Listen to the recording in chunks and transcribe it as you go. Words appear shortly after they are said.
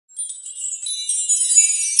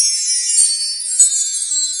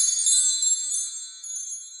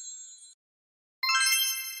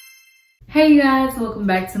Hey you guys, welcome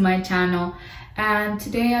back to my channel. And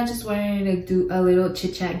today I just wanted to do a little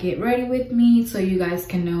chit chat, get ready with me, so you guys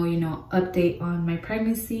can know, update on my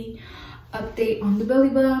pregnancy, update on the belly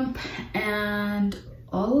bump, and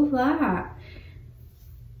all of that.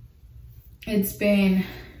 It's been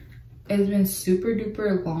super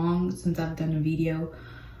duper long since I've done a video.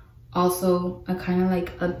 Also, I kind of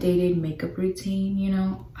like updated makeup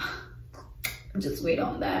routine, just wait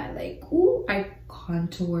on that. Like, ooh, I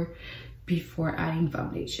contour before adding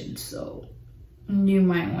foundation, so you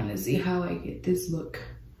might want to see how I get this look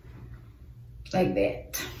like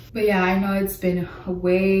that. But yeah, I know it's been a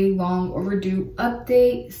way long overdue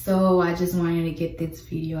update, so I just wanted to get this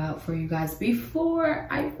video out for you guys before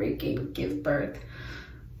I freaking give birth.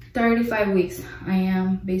 35 weeks. I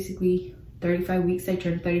am basically 35 weeks. I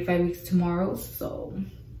turn 35 weeks tomorrow, so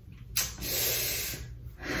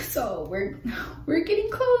we're getting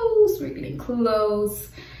close. We're getting close.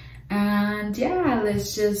 And yeah,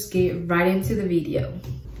 let's just get right into the video.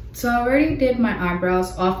 So I already did my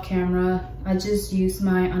eyebrows off camera. I just used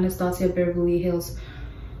my Anastasia Beverly Hills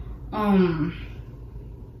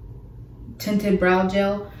tinted brow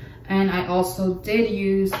gel, and I also did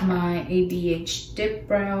use my ABH dip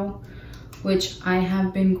brow, which I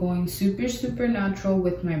have been going super natural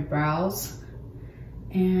with my brows.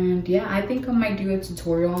 And yeah, I think I might do a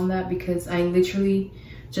tutorial on that because I literally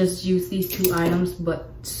just use these two items, but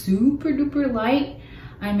super duper light.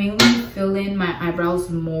 I mainly fill in my eyebrows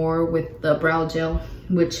more with the brow gel,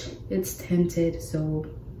 which it's tinted, so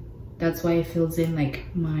that's why it fills in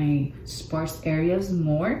like my sparse areas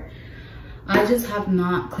more. I just have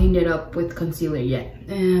not cleaned it up with concealer yet,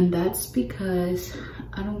 and that's because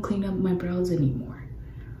I don't clean up my brows anymore,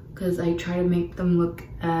 because I try to make them look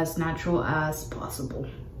as natural as possible.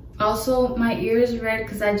 Also, my ear is red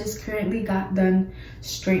because I just currently got done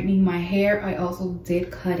straightening my hair. I also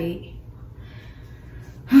did cut it.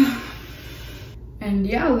 And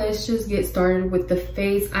yeah, let's just get started with the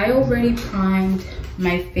face. I already primed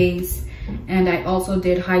my face, and I also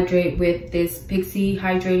did hydrate with this Pixi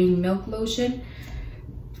Hydrating Milk Lotion.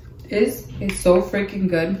 It's so freaking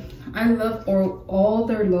good. I love all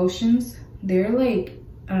their lotions. They're like,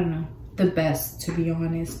 I don't know, the best, to be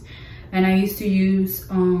honest. And I used to use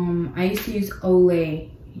Olay.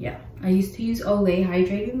 Yeah, I used to use Olay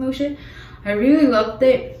hydrating lotion. I really loved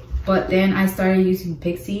it, but then I started using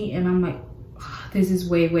Pixi, and I'm like, oh, this is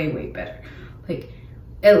way better. Like,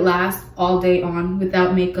 it lasts all day on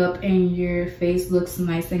without makeup, and your face looks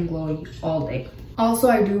nice and glowy all day. Also,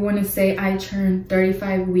 I do want to say I turned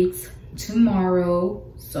 35 weeks tomorrow,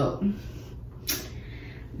 so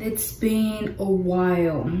it's been a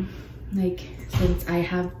while, like, since I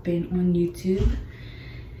have been on YouTube.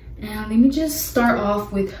 And let me just start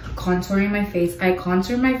off with contouring my face. I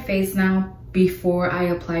contour my face now before I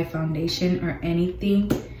apply foundation or anything,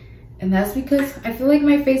 and that's because I feel like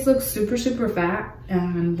my face looks super fat,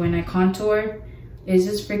 and when I contour, it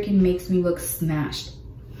just freaking makes me look snatched.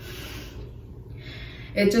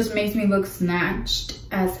 It just makes me look snatched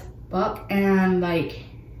as fuck, and like,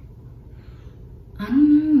 I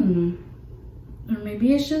don't know, or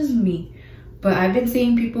maybe it's just me, but I've been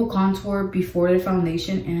seeing people contour before the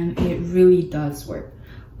foundation, and it really does work,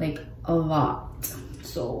 like a lot.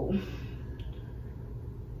 So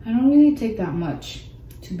I don't really take that much,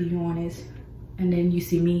 to be honest. And then you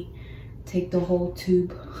see me take the whole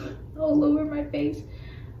tube all over my face.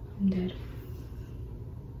 I'm dead.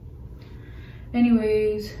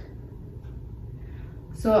 Anyways,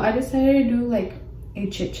 so I decided to do like a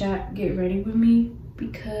chit chat, get ready with me,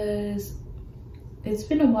 because it's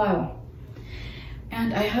been a while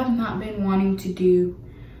and I have not been wanting to do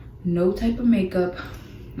no type of makeup.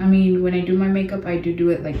 I mean, when I do my makeup, I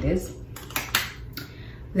do it like this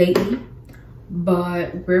lately,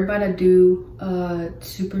 but we're about to do a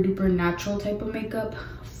super duper natural type of makeup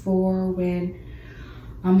for when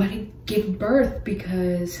I'm about to give birth,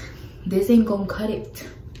 because this ain't gonna cut it.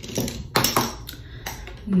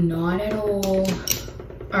 Not at all.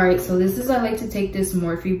 All right, so this is, I like to take this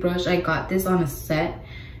Morphe brush. I got this on a set,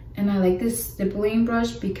 and I like this stippling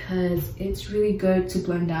brush because it's really good to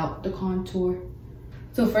blend out the contour.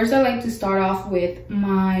 So first, I like to start off with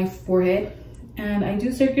my forehead, and I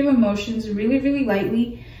do circular motions really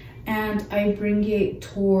lightly, and I bring it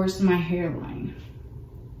towards my hairline.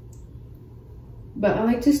 But I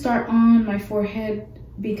like to start on my forehead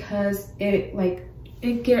because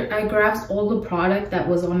I grabs all the product that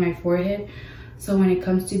was on my forehead. So when it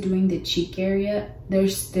comes to doing the cheek area,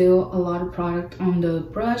 there's still a lot of product on the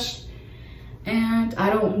brush, and I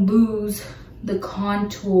don't lose the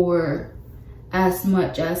contour as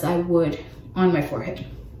much as I would on my forehead.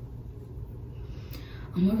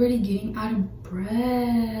 I'm already getting out of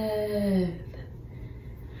breath.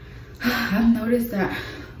 I've noticed that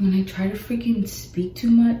when I try to freaking speak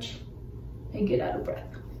too much, I get out of breath.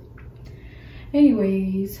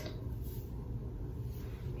 Anyways,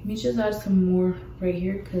 let me just add some more right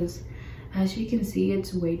here, because as you can see,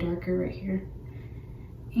 it's way darker right here.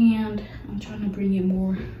 And I'm trying to bring it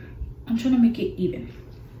more, I'm trying to make it even.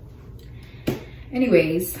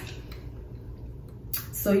 Anyways,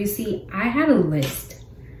 so you see, I had a list,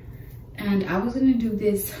 and I was gonna do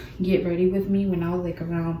this get ready with me when I was like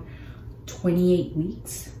around 28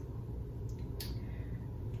 weeks.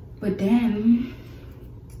 But then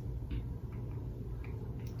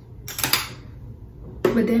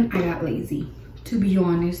I got lazy, to be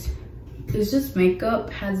honest. It's just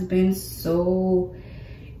makeup has been so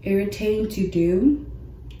irritating to do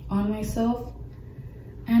on myself,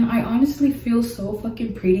 and I honestly feel so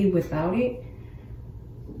fucking pretty without it.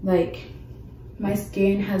 Like, my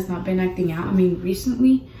skin has not been acting out. I mean,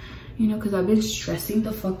 recently, you know, because I've been stressing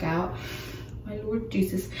the fuck out. My Lord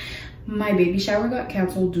Jesus. My baby shower got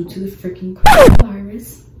canceled due to the freaking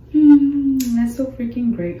coronavirus. That's so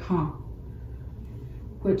freaking great, huh?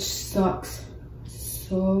 Which sucks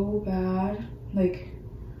so bad. Like,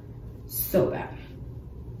 so bad.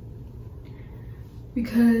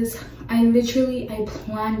 Because I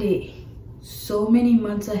planned it so many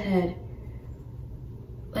months ahead.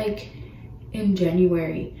 Like, in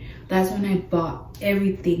January, that's when I bought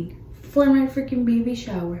everything for my freaking baby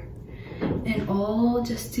shower, and all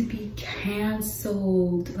just to be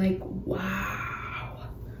canceled. Like, wow.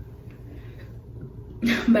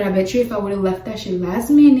 But I bet you if I would have left that shit last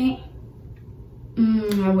minute,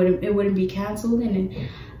 it wouldn't be canceled, and then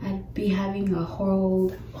I'd be having a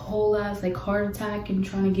whole ass like heart attack and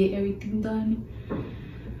trying to get everything done.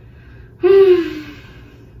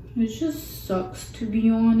 It just sucks, to be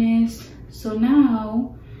honest. So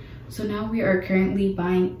now we are currently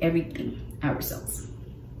buying everything ourselves.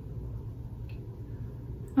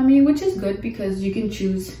 I mean, which is good because you can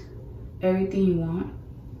choose everything you want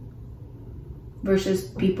versus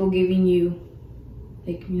people giving you,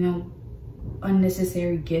 like, you know,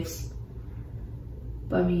 unnecessary gifts.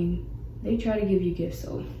 But I mean, they try to give you gifts,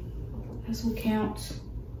 so that's what counts.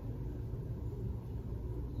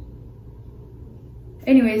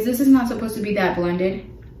 Anyways, this is not supposed to be that blended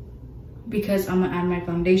because I'm gonna add my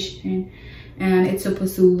foundation, and it's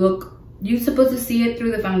supposed to look, you're supposed to see it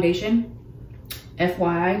through the foundation.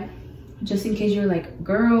 FYI, just in case you're like,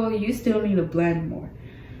 girl, you still need to blend more.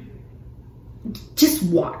 Just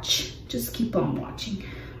watch, just keep on watching.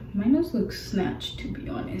 My nose looks snatched, to be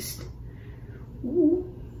honest. Ooh.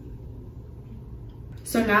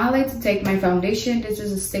 So now I like to take my foundation. This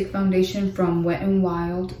is a stick foundation from Wet n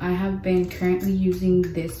Wild. I have been currently using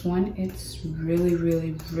this one. It's really,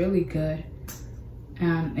 really, really good.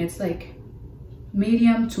 And it's like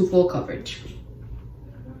medium to full coverage.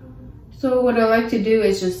 So what I like to do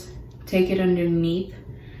is just take it underneath.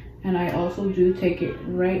 And I also do take it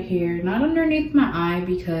right here. Not underneath my eye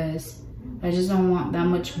because I just don't want that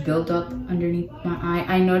much buildup underneath my eye.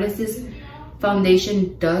 I noticed this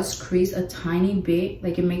foundation does crease a tiny bit.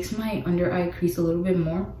 Like, it makes my under eye crease a little bit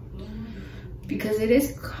more because it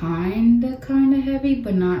is kind of heavy,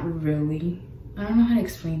 but not really. I don't know how to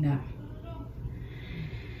explain that.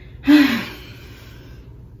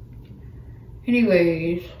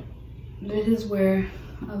 Anyways, this is where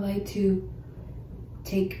I like to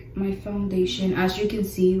take my foundation. As you can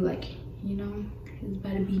see, like, you know, it's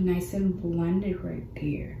about to be nice and blended right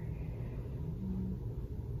there.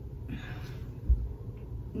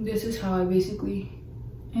 This is how I basically,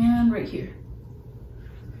 and right here.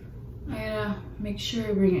 I gotta make sure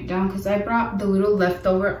I bring it down because I brought the little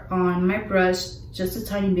leftover on my brush, just a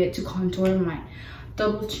tiny bit, to contour my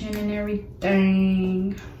double chin and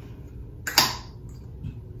everything.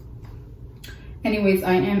 Anyways,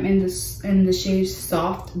 I am in the shade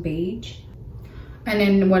Soft Beige. And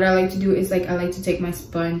then what I like to do is, like, I like to take my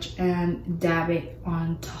sponge and dab it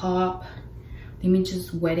on top. Let me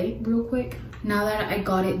just wet it real quick. Now that I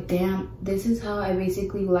got it damp, this is how I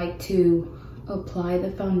basically like to apply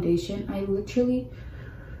the foundation. I literally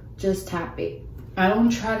just tap it. I don't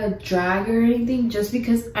try to drag or anything, just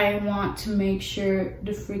because I want to make sure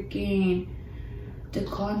the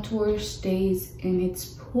contour stays in its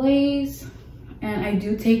place. And I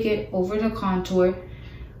do take it over the contour,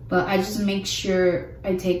 but I just make sure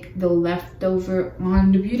I take the leftover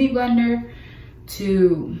on the beauty blender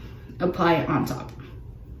to apply it on top.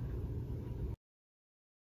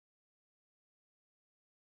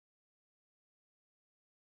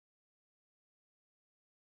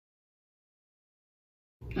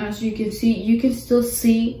 As you can see, you can still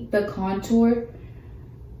see the contour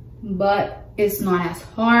but it's not as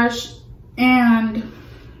harsh, and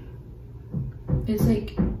it's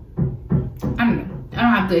like, I don't know, I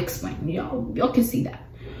don't have to explain. Y'all can see that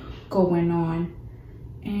going on.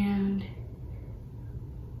 And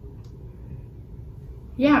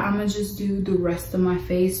yeah, I'm gonna just do the rest of my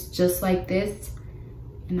face just like this,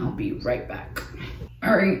 and I'll be right back.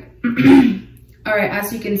 All right. All right,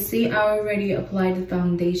 as you can see, I already applied the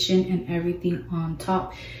foundation and everything on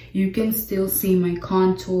top. You can still see my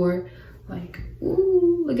contour, like,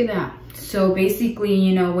 ooh, look at that. So basically,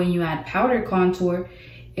 you know, when you add powder contour,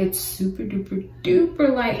 it's super duper duper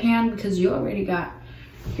light hand because you already got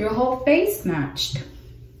your whole face matched.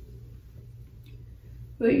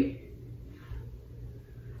 Wait.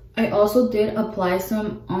 I also did apply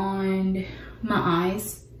some on my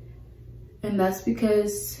eyes, and that's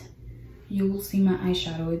because you will see my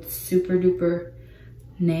eyeshadow. It's super duper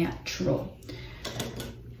natural.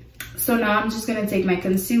 So now I'm just gonna take my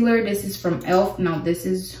concealer. This is from e.l.f. Now this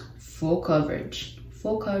is full coverage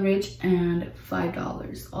and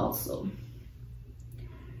 $5 also.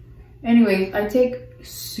 Anyway, I take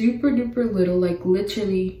super duper little, like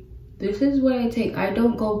literally, this is what I take. I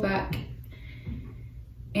don't go back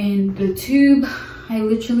in the tube. I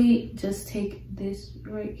literally just take this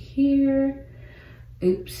right here.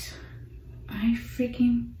 Oops, I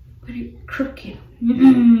freaking put it crooked.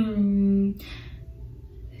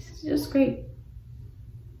 This is just great.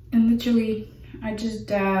 And literally, I just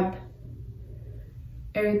dab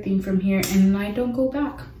everything from here, and I don't go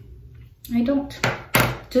back. I don't.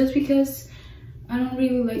 Just because I don't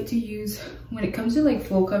really like to use, when it comes to like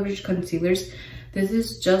full coverage concealers, this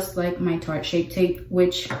is just like my Tarte Shape Tape,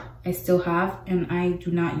 which I still have and I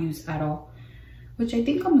do not use at all, which I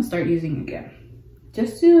think I'm gonna start using again,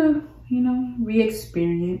 just to, you know,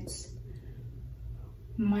 re-experience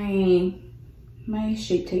my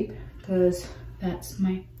Shape Tape, because that's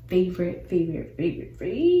my favorite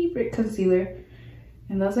concealer,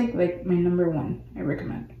 and that's like my number one I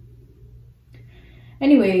recommend.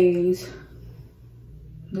 Anyways,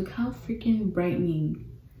 look how freaking brightening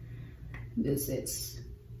this is.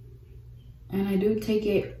 And I do take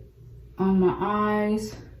it on my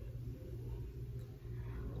eyes.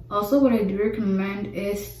 Also, what I do recommend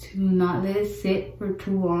is to not let it sit for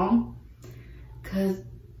too long, because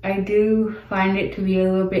I do find it to be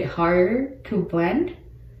a little bit harder to blend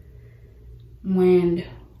when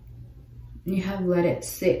you have let it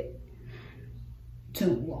sit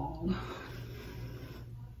too long.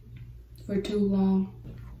 For too long.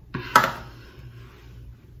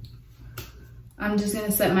 I'm just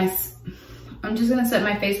gonna set my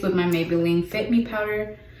face with my Maybelline Fit Me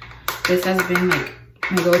powder. This has been like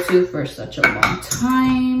my go-to for such a long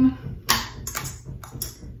time.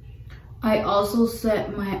 I also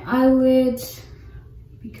set my eyelids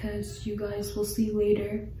because you guys will see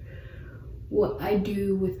later what I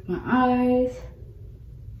do with my eyes.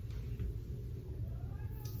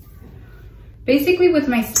 Basically, with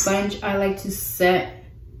my sponge, I like to set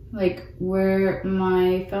like where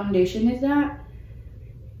my foundation is at.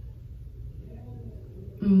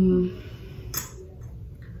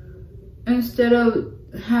 Instead of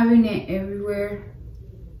having it everywhere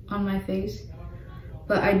on my face.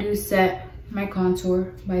 But I do set my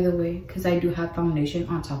contour, by the way, because I do have foundation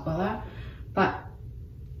on top of that. But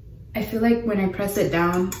I feel like when I press it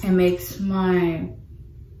down, it makes my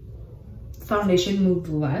foundation move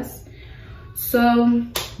less. So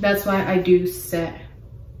that's why I do set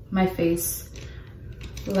my face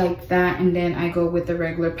like that, and then I go with the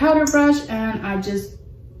regular powder brush and I just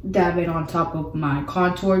dab it on top of my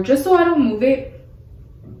contour just so I don't move it.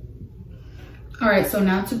 All right, so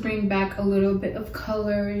now to bring back a little bit of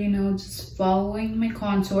color, you know, just following my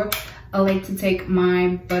contour, I like to take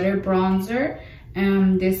my butter bronzer,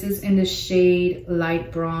 and this is in the shade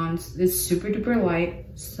light bronze. It's super duper light,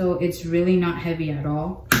 so it's really not heavy at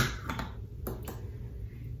all.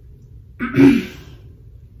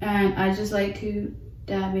 And I just like to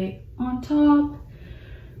dab it on top,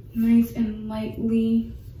 nice and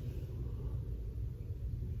lightly.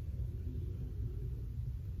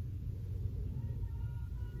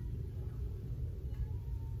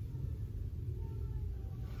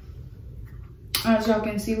 As y'all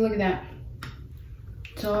can see, look at that.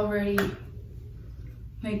 It's already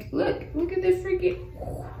like, look at the freaking,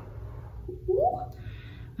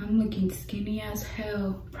 I'm looking skinny as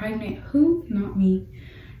hell. Pregnant, who? Not me.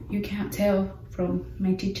 You can't tell from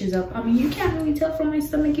my teachers up. I mean, you can't really tell from my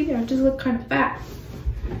stomach either. I just look kind of fat.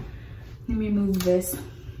 Let me move this.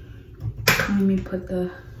 Let me put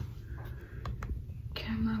the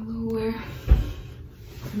camera lower.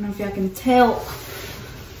 I don't know if y'all can tell.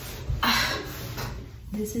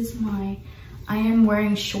 This is my I am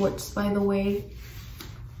wearing shorts, by the way.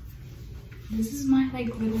 This is my like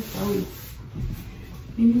little belly.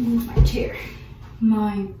 Let me move my chair.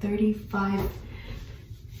 My 35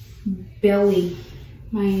 belly.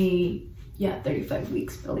 My, yeah, 35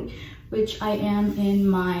 weeks belly. Which I am in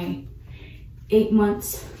my 8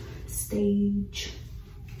 months stage.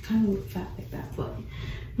 Kind of look fat like that, but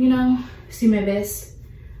you know, see my ves?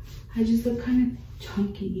 I just look kind of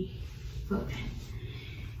chunky, but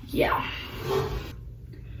yeah.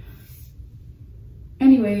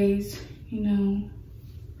 Anyways, you know,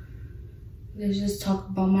 let's just talk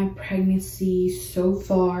about my pregnancy so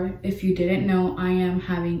far. If you didn't know, I am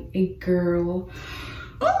having a girl.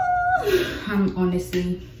 I'm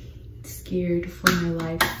honestly scared for my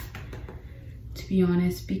life, to be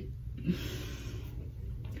honest.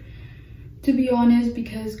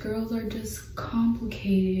 Because girls are just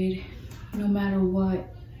complicated no matter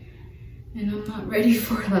what, and I'm not ready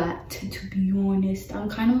for that, to be honest. I'm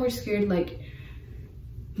kind of more scared like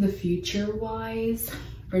the future wise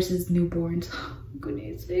versus newborns. Oh,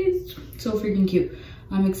 goodness, it's so freaking cute.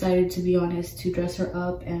 I'm excited, to be honest, to dress her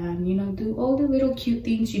up and, you know, do all the little cute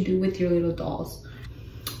things you do with your little dolls.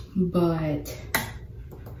 But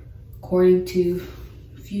according to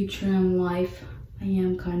future in life, I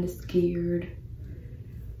am kind of scared,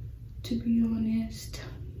 to be honest.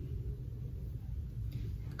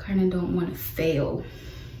 Kind of don't want to fail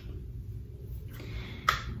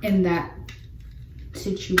in that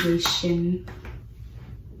situation.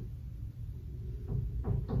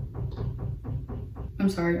 I'm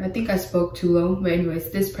sorry, I think I spoke too low, but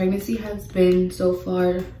anyways, this pregnancy has been so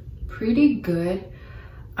far pretty good.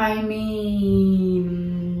 I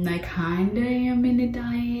mean, I kinda am in a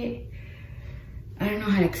diet. I don't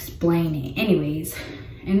know how to explain it. Anyways,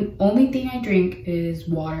 and only thing I drink is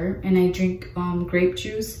water, and I drink grape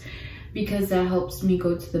juice because that helps me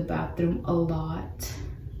go to the bathroom a lot.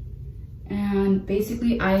 And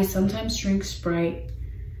basically, I sometimes drink Sprite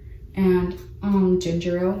and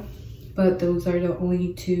ginger ale, but those are the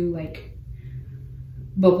only two like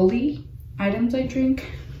bubbly items I drink.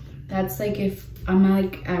 That's like if I'm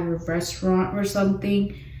like at a restaurant or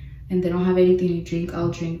something and they don't have anything to drink,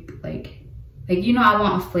 I'll drink like you know, I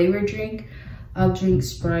want a flavored drink, I'll drink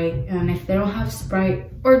Sprite. And if they don't have Sprite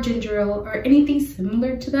or ginger ale or anything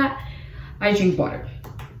similar to that, I drink water.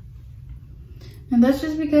 And that's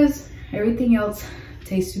just because everything else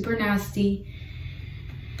tastes super nasty.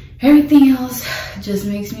 Everything else just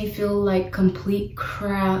makes me feel like complete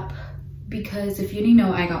crap. Because if you didn't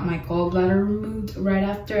know, I got my gallbladder removed right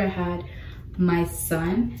after I had my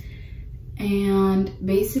son. And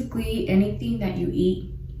basically anything that you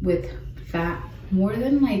eat with fat, more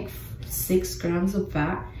than like 6 grams of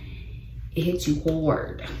fat, it hits you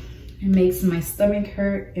hard. It makes my stomach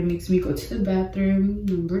hurt. It makes me go to the bathroom.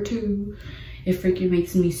 Number 2, it freaking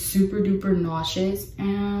makes me super duper nauseous,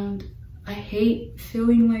 and I hate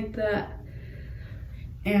feeling like that.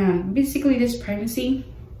 And basically this pregnancy,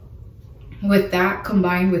 with that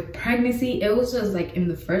combined with pregnancy, it was just like in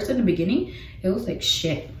the beginning, it was like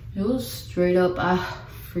shit. It was straight up, I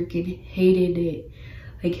freaking hated it.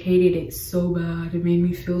 Like hated it so bad. It made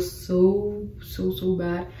me feel so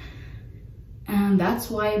bad. And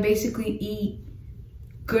that's why I basically eat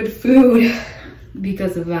good food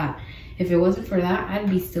because of that. If it wasn't for that, I'd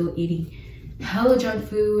be still eating hella junk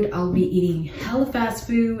food. I'll be eating hella fast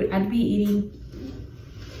food. I'd be eating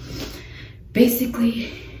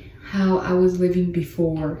basically how I was living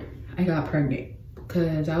before I got pregnant.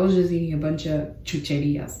 Because I was just eating a bunch of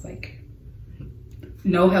chucherias, like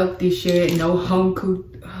no healthy shit, no home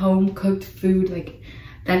cooked food. Like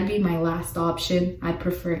that'd be my last option. I'd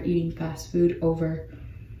prefer eating fast food over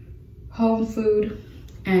home food.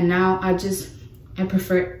 And now I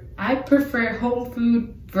prefer home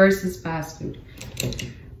food versus fast food.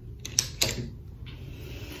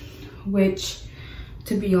 Which,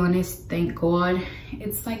 to be honest, thank God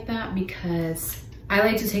it's like that, because I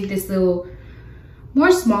like to take this little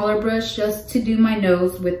more smaller brush just to do my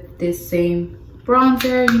nose with this same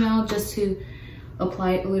bronzer, you know, just to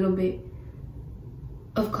apply a little bit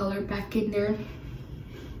of color back in there.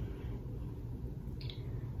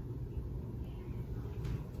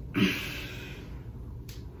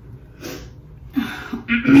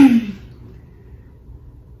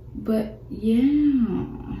 But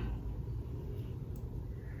yeah,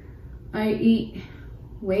 I eat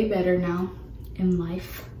way better now in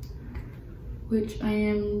life, which I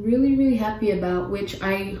am really happy about, which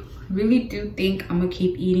I really do think I'm gonna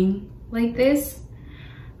keep eating like this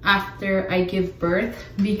after I give birth,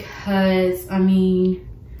 because I mean,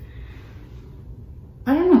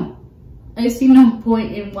 I don't know, I see no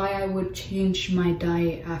point in why I would change my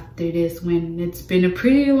diet after this when it's been a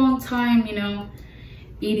pretty long time, you know,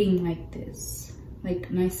 eating like this, like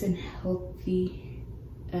nice and healthy.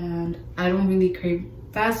 And I don't really crave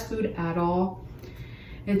fast food at all.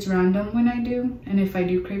 It's random when I do, and if I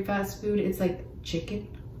do crave fast food, it's like chicken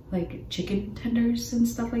tenders and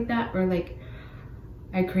stuff like that, or like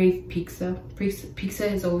I crave pizza. Pizza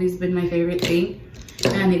has always been my favorite thing,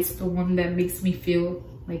 and it's the one that makes me feel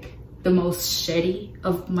like the most shitty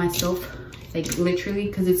of myself, like literally,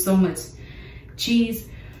 because it's so much cheese.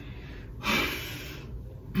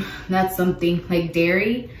 That's something. Like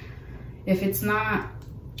dairy, if it's not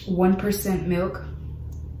 1% milk,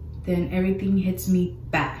 then everything hits me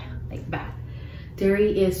bad, like bad.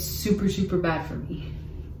 Dairy is super, super bad for me.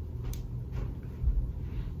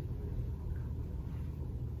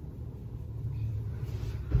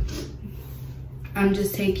 I'm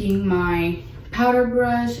just taking my powder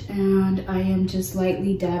brush and I am just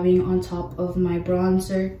lightly dabbing on top of my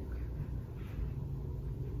bronzer.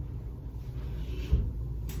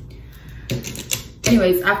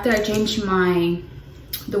 Anyways, after I changed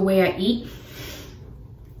the way I eat,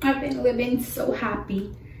 I've been living so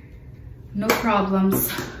happy. No problems.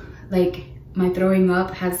 Like my throwing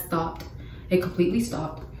up has stopped. It completely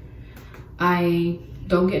stopped. I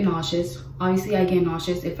don't get nauseous. Obviously I get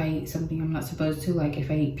nauseous if I eat something I'm not supposed to, like if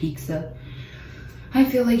I eat pizza. I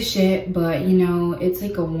feel like shit, but you know, it's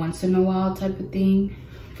like a once in a while type of thing,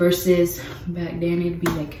 versus back then it'd be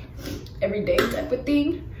like everyday type of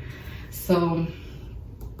thing. So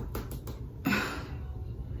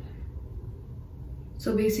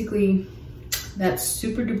basically that's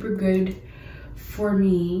super duper good for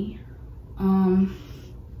me.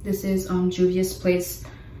 This is Juvia's Place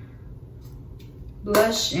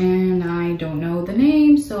blush, and I don't know the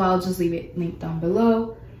name, so I'll just leave it linked down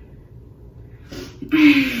below.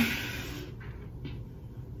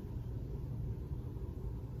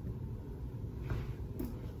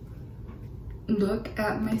 Look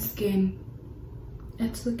at my skin.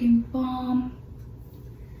 It's looking bomb.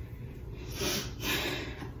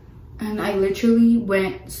 And I literally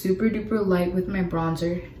went super duper light with my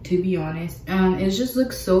bronzer, to be honest. And it just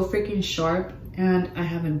looks so freaking sharp, and I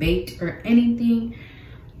haven't baked or anything.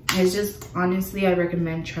 It's just, honestly, I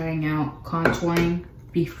recommend trying out contouring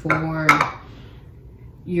before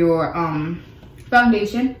your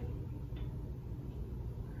foundation.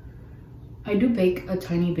 I do bake a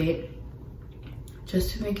tiny bit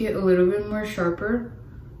just to make it a little bit more sharper.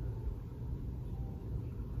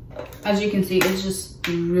 As you can see, it's just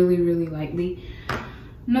really, really lightly.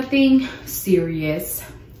 Nothing serious.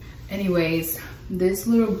 Anyways, this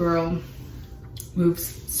little girl moves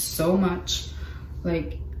so much,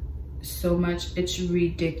 like so much. It's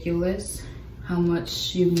ridiculous how much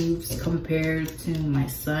she moves compared to my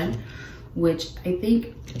son, which I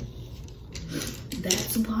think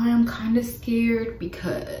that's why I'm kind of scared,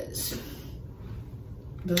 because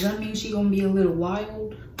does that mean she gonna be a little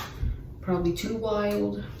wild? Probably too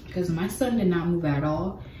wild, because my son did not move at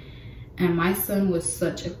all, and my son was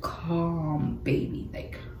such a calm baby,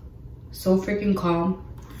 like so freaking calm.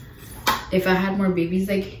 If I had more babies,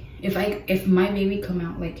 like if my baby come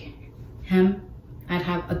out like him, I'd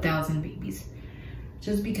have 1,000 babies,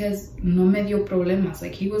 just because no me dio problemas.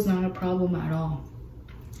 Like he was not a problem at all.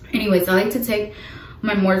 Anyways, I like to take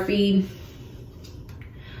my Morphe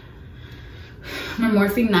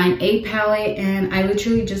 9A palette, and I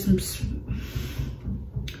literally just,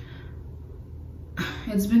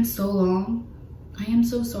 it's been so long. I am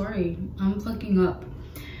so sorry. I'm fucking up.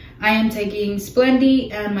 I am taking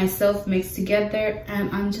Splendy and myself mixed together,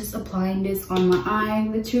 and I'm just applying this on my eye.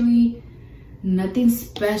 Literally nothing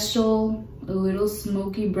special. A little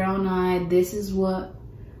smoky brown eye. This is what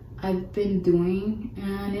I've been doing,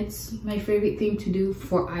 and it's my favorite thing to do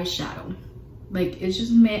for eyeshadow. Like it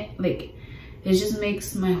just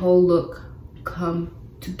makes my whole look come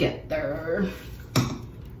together.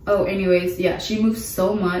 Oh, anyways, yeah, she moves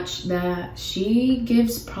so much that she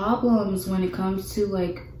gives problems when it comes to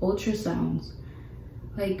like ultrasounds.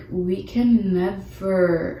 Like we can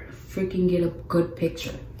never freaking get a good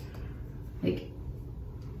picture. Like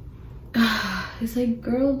it's like,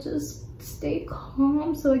 girl, just stay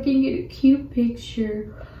calm so I can get a cute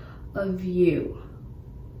picture of you.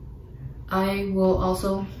 I will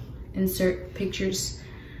also insert pictures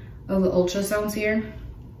of the ultrasounds here.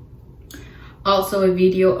 Also a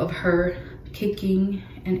video of her kicking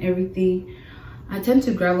and everything. I tend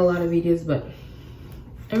to grab a lot of videos, but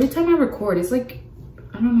every time I record, it's like,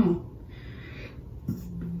 I don't know.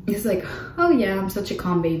 It's like, oh yeah, I'm such a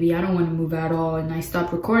calm baby. I don't want to move at all. And I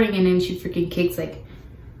stop recording, and then she freaking kicks like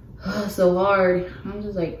so hard. I'm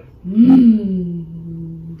just like,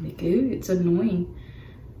 Like, ew, it's annoying.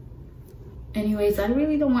 Anyways, I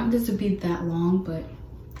really don't want this to be that long, but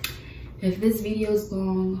if this video is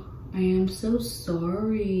long, I am so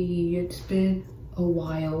sorry. It's been a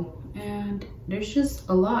while and there's just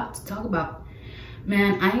a lot to talk about.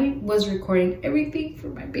 Man, I was recording everything for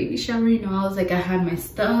my baby shower. You know, I was like, I had my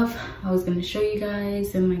stuff. I was gonna show you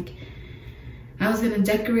guys, and like, I was gonna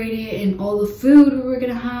decorate it and all the food we were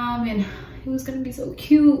gonna have, and it was gonna be so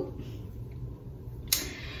cute.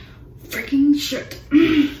 Freaking shit.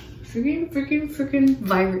 freaking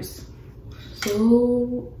virus.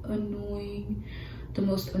 So annoying. The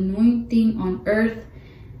most annoying thing on earth.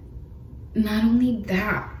 Not only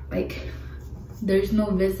that, like, there's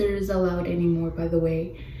no visitors allowed anymore, by the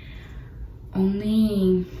way.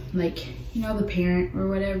 Only, like, you know, the parent or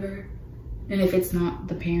whatever. And if it's not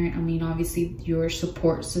the parent, I mean, obviously your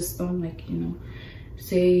support system, like, you know,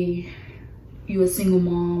 say you a single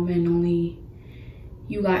mom and only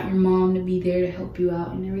you got your mom to be there to help you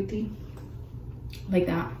out and everything like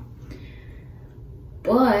that.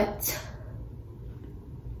 But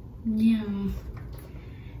yeah,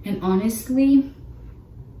 and honestly,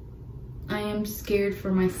 I am scared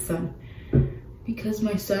for my son because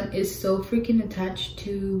my son is so freaking attached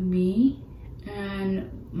to me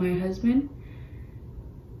and my husband,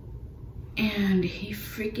 and he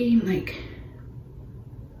freaking, like,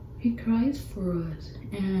 he cries for us,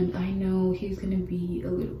 and I know he's gonna be a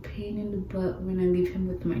little pain in the butt when I leave him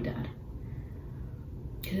with my dad.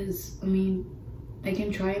 Because, I mean, I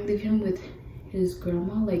can try and leave him with his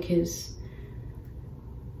grandma, like his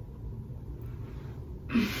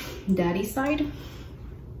daddy side,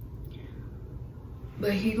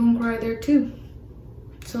 but he gonna cry there too.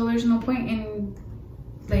 So there's no point in,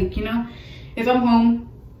 like, you know, if I'm home,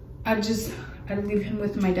 I'd leave him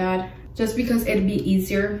with my dad, just because it'd be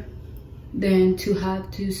easier than to have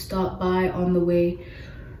to stop by on the way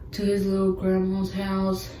to his little grandma's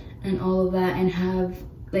house and all of that, and have,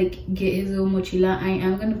 like, get his little mochila. I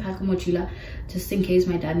am gonna pack a mochila just in case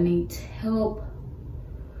my dad needs help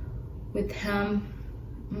with him.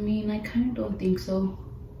 I mean, I kind of don't think so.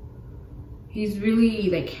 He's really,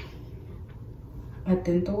 like,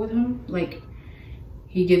 atento with him. Like,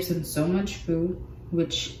 he gives him so much food,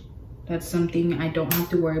 which that's something I don't have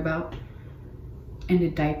to worry about. And the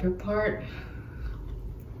diaper part,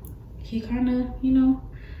 he kind of, you know,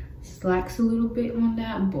 slacks a little bit on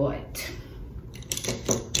that, but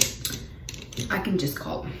I can just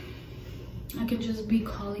call him. I can just be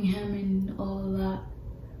calling him and all of that.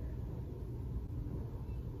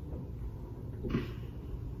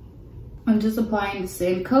 I'm just applying the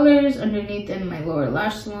same colors underneath in my lower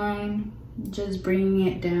lash line, just bringing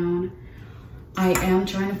it down. I am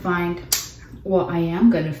trying to find, well, I am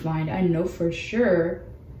gonna find, I know for sure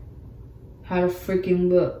how to freaking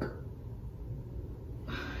look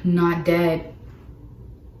not dead.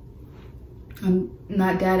 I'm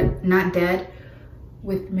not dead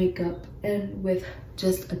with makeup, and with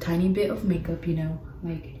just a tiny bit of makeup, you know,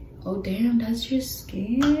 like, oh damn, that's your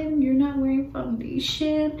skin, you're not wearing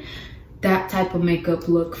foundation. That type of makeup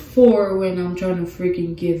look for when I'm trying to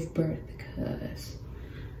freaking give birth, because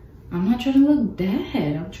I'm not trying to look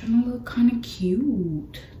dead. I'm trying to look kind of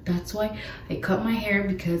cute. That's why I cut my hair,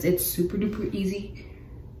 because it's super duper easy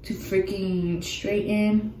to freaking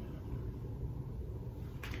straighten.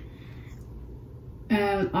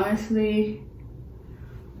 And honestly,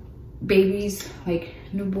 babies, like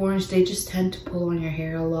newborns, they just tend to pull on your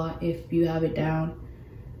hair a lot if you have it down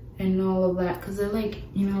and all of that, because they're, like,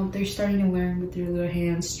 you know, they're starting to learn with their little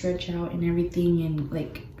hands stretch out and everything, and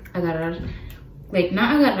like, not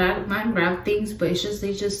grab things, but it's just,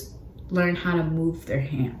 they just learn how to move their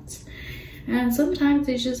hands, and sometimes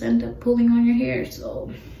they just end up pulling on your hair.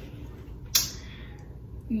 So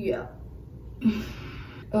yeah.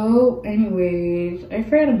 Oh, anyways, I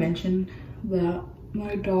forgot to mention that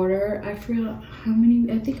my daughter, I forgot how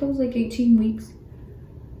many, I think it was like 18 weeks,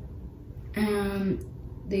 and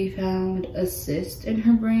they found a cyst in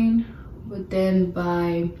her brain. But then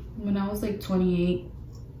by when I was like 28,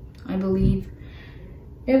 I believe,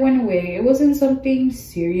 it went away. It wasn't something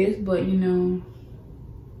serious, but you know,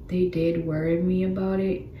 they did worry me about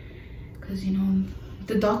it, because, you know,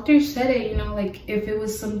 the doctor said it, you know, like if it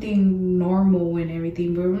was something normal and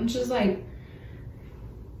everything, but I'm just like,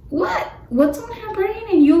 what's on her brain,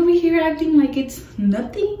 and you over here acting like it's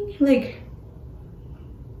nothing? Like,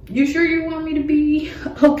 you sure you want me to be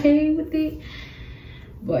okay with it?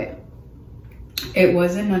 But it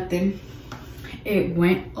wasn't nothing. It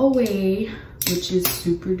went away, which is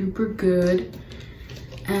super duper good.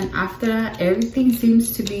 And after that, everything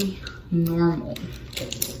seems to be normal.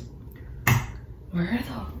 Where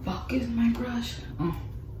the fuck fuck is my brush? Oh,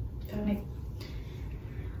 damn it.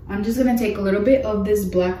 I'm just gonna take a little bit of this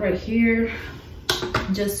black right here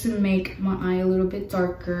just to make my eye a little bit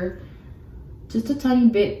darker. Just a tiny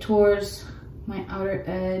bit towards my outer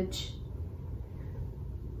edge.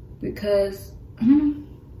 Because, I don't know,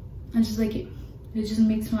 I just like it. It just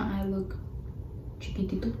makes my eye look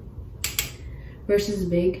chiquitito versus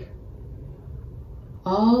big.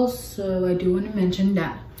 Also, I do want to mention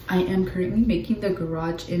that I am currently making the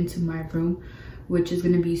garage into my room, which is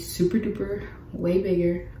going to be super duper way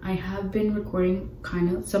bigger. I have been recording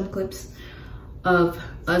kind of some clips of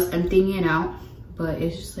us emptying it out, but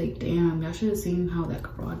it's just like, damn, y'all should have seen how that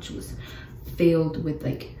garage was filled with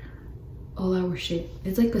like all our shit.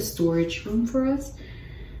 It's like a storage room for us.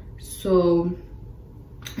 So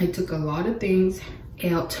I took a lot of things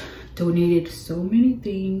out, donated so many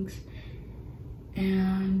things,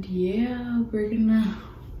 and yeah, we're gonna,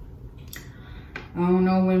 I don't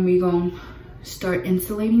know when we gonna start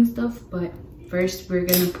insulating stuff, but first we're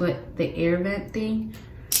gonna put the air vent thing,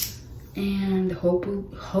 and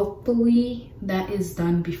hopefully that is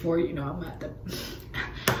done before, you know,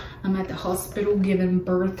 I'm at the hospital giving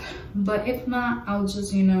birth. But if not, I'll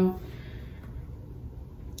just, you know,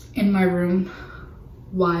 in my room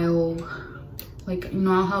while, like, you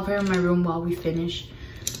know, I'll have her in my room while we finish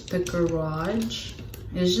the garage.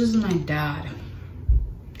 It's just my dad.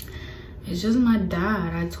 It's just my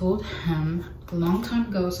dad. I told him a long time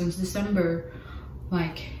ago, since December,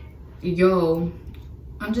 like, yo,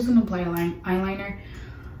 I'm just gonna apply eyeliner.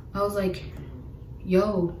 I was like,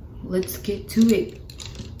 yo, let's get to it.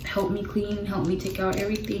 Help me clean, help me take out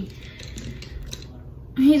everything.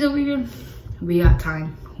 And he's over here, we got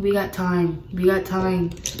time. We got time. We got time.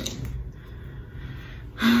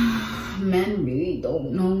 Men really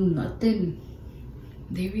don't know nothing.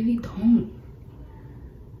 They really don't.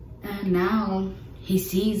 And now he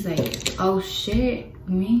sees like, oh shit,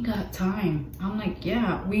 we ain't got time. I'm like,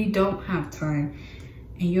 yeah, we don't have time.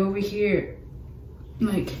 And you're over here,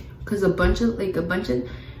 like, cause it was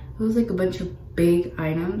like a bunch of big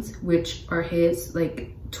items, which are his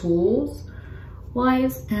like tools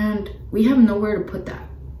wise, and we have nowhere to put that.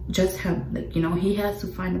 Just him, like, you know, he has to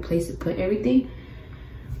find a place to put everything.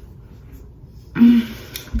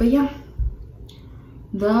 But yeah,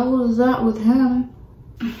 that was that with him.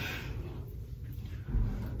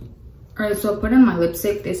 All right, so I put in my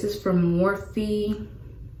lipstick. This is from Morphe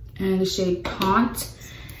and the shade Taunt,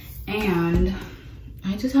 and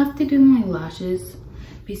I just have to do my lashes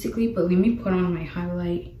basically, but let me put on my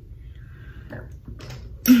highlight.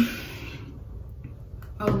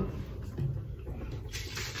 Oh,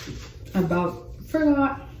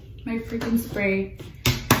 forgot my freaking spray.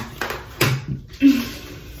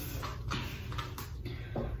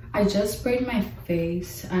 I just sprayed my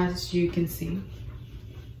face, as you can see.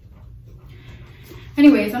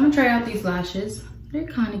 Anyways, I'm gonna try out these lashes. They're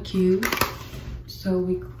kind of cute, so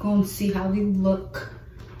we gonna see how they look.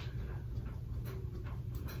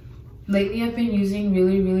 Lately, I've been using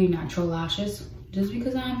really natural lashes just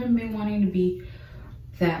because I haven't been wanting to be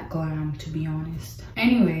that glam, to be honest.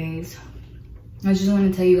 Anyways, I just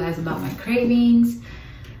want to tell you guys about my cravings.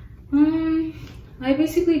 I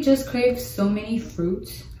basically just crave so many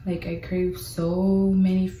fruits. Like, I crave so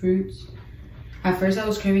many fruits. At first, I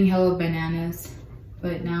was craving hella bananas,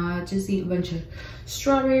 but now I just eat a bunch of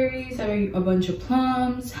strawberries. I eat a bunch of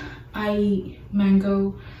plums. I eat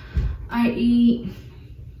mango. I eat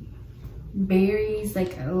berries.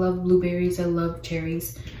 Like, I love blueberries. I love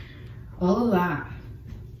cherries. All of that.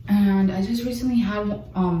 And I just recently had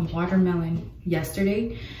watermelon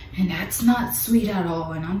yesterday, and that's not sweet at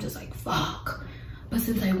all. And I'm just like, fuck. But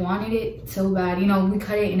since I wanted it so bad, you know, we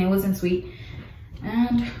cut it and it wasn't sweet.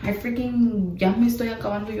 And I freaking, ya me estoy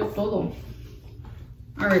acabando yo todo.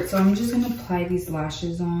 All right, so I'm just gonna apply these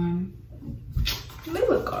lashes on. They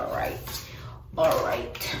look all right. All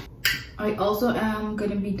right. I also am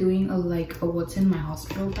gonna be doing a what's in my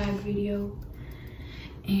hospital bag video.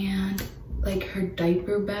 And like her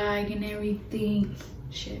diaper bag and everything.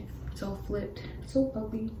 Shit, it's all flipped. It's so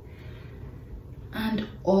ugly. And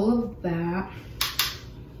all of that.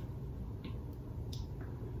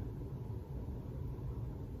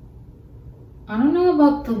 I don't know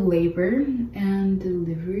about the labor and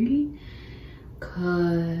delivery, cause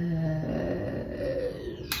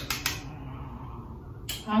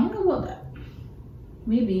I don't know about that.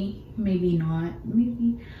 Maybe not.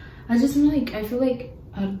 Maybe I just like, I feel like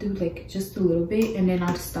I'll do like just a little bit and then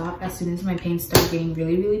I'll stop as soon as my pain starts getting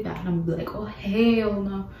really bad. I'm like, oh hell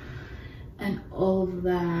no, and all of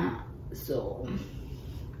that. So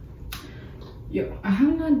yo, I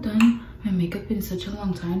have not done my makeup in such a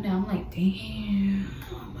long time now. I'm like, damn,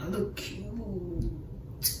 my look cute.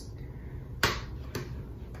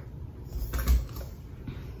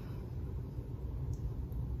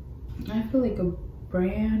 I feel like a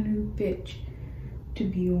brand new bitch, to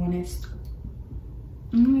be honest.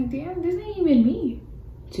 I'm like, damn, this ain't even me.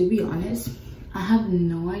 To be honest, I have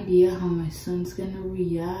no idea how my son's gonna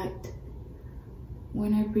react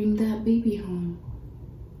when I bring that baby home.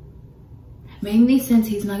 Mainly since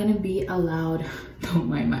he's not gonna be allowed, don't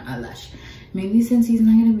mind my eyelash. Mainly since he's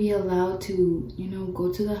not gonna be allowed to, you know,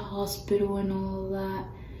 go to the hospital and all that.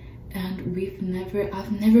 And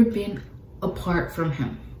I've never been apart from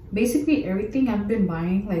him. Basically everything I've been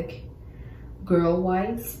buying, like girl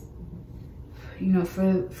wise, you know, for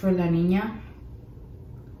la niña,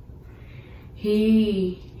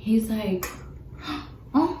 he's like,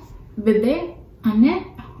 oh, bebe, Annette.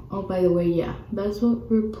 Oh, by the way, yeah, that's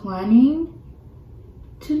what we're planning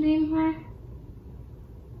to name her.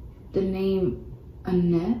 The name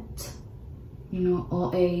Annette, you know,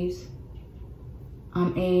 all A's.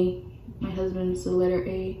 I'm A, my husband's the letter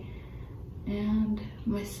A, and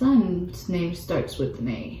my son's name starts with an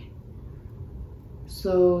A.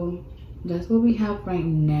 So that's what we have right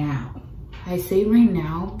now. I say right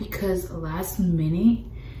now because last minute,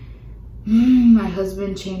 my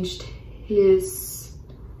husband changed his,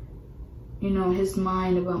 you know, his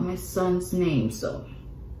mind about my son's name. So,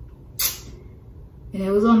 and it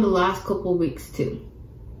was on the last couple weeks too.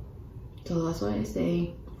 So that's why I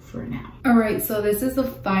say for now. All right, so this is the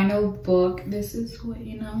final book. This is what,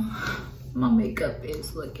 you know, my makeup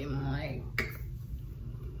is looking like.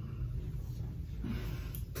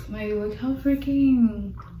 Like, look how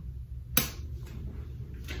freaking,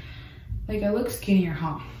 like, I look skinnier,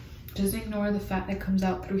 huh? Just ignore the fat that comes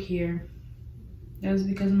out through here. That was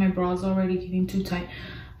because my bra's already getting too tight.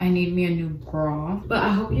 I need me a new bra. But I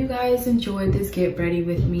hope you guys enjoyed this get ready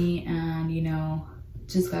with me, and you know,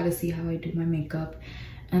 just gotta see how I do my makeup,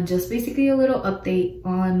 and just basically a little update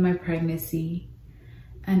on my pregnancy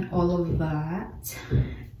and all of that.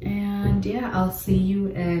 And yeah, I'll see you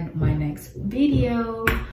in my next video.